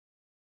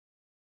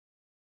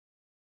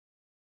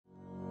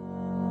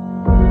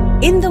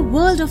In the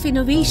world of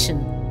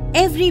innovation,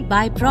 every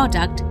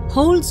byproduct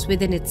holds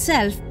within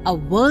itself a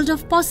world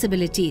of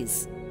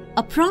possibilities,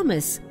 a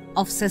promise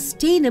of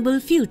sustainable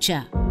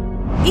future.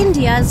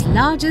 India's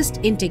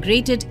largest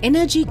integrated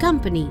energy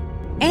company,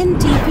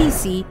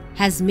 NTPC,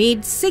 has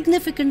made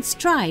significant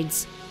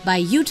strides by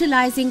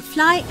utilizing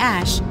fly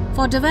ash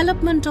for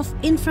development of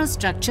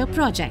infrastructure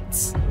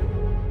projects.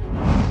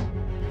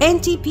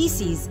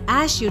 NTPC's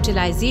ash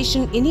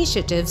utilization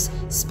initiatives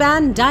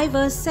span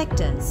diverse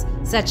sectors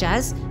such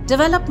as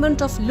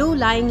development of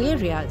low-lying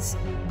areas,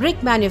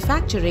 brick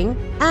manufacturing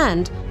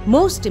and,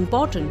 most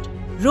important,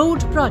 road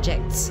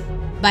projects.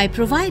 By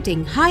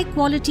providing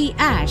high-quality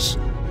ash,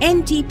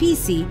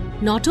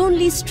 NTPC not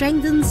only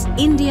strengthens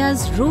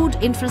India's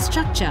road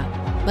infrastructure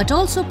but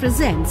also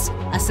presents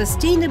a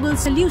sustainable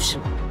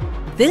solution.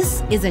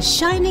 This is a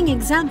shining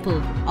example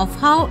of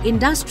how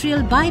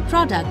industrial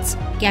byproducts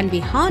can be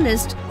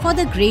harnessed for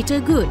the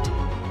greater good,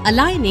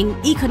 aligning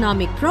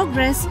economic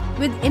progress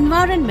with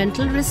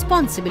environmental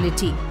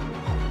responsibility.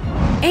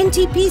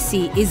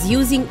 NTPC is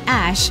using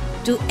ash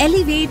to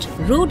elevate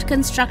road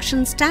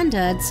construction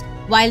standards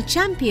while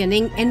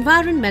championing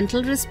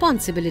environmental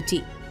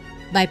responsibility.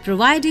 By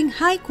providing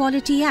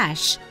high-quality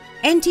ash,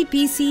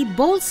 NTPC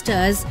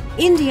bolsters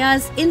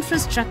India's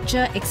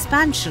infrastructure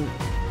expansion,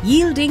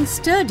 yielding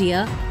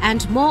sturdier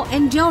and more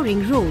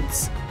enduring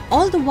roads,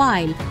 all the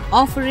while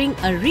offering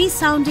a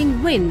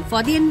resounding win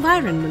for the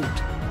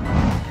environment.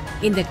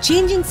 In the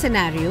changing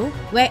scenario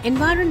where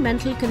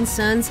environmental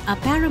concerns are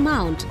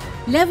paramount,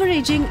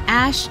 leveraging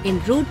ash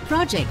in road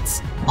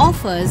projects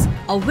offers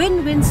a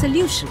win-win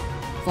solution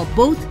for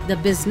both the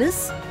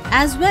business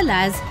as well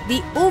as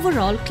the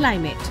overall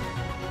climate.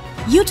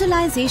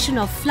 Utilization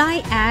of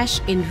fly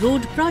ash in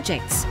road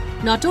projects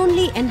not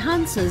only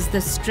enhances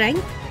the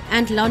strength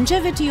and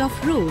longevity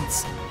of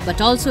roads, but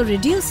also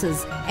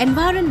reduces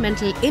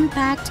environmental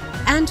impact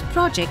and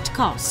project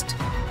cost.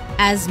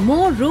 As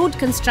more road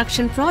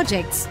construction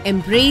projects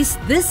embrace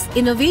this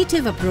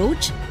innovative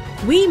approach,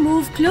 we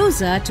move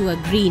closer to a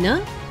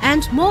greener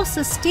and more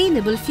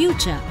sustainable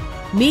future,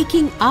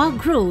 making our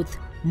growth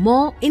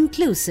more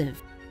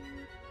inclusive.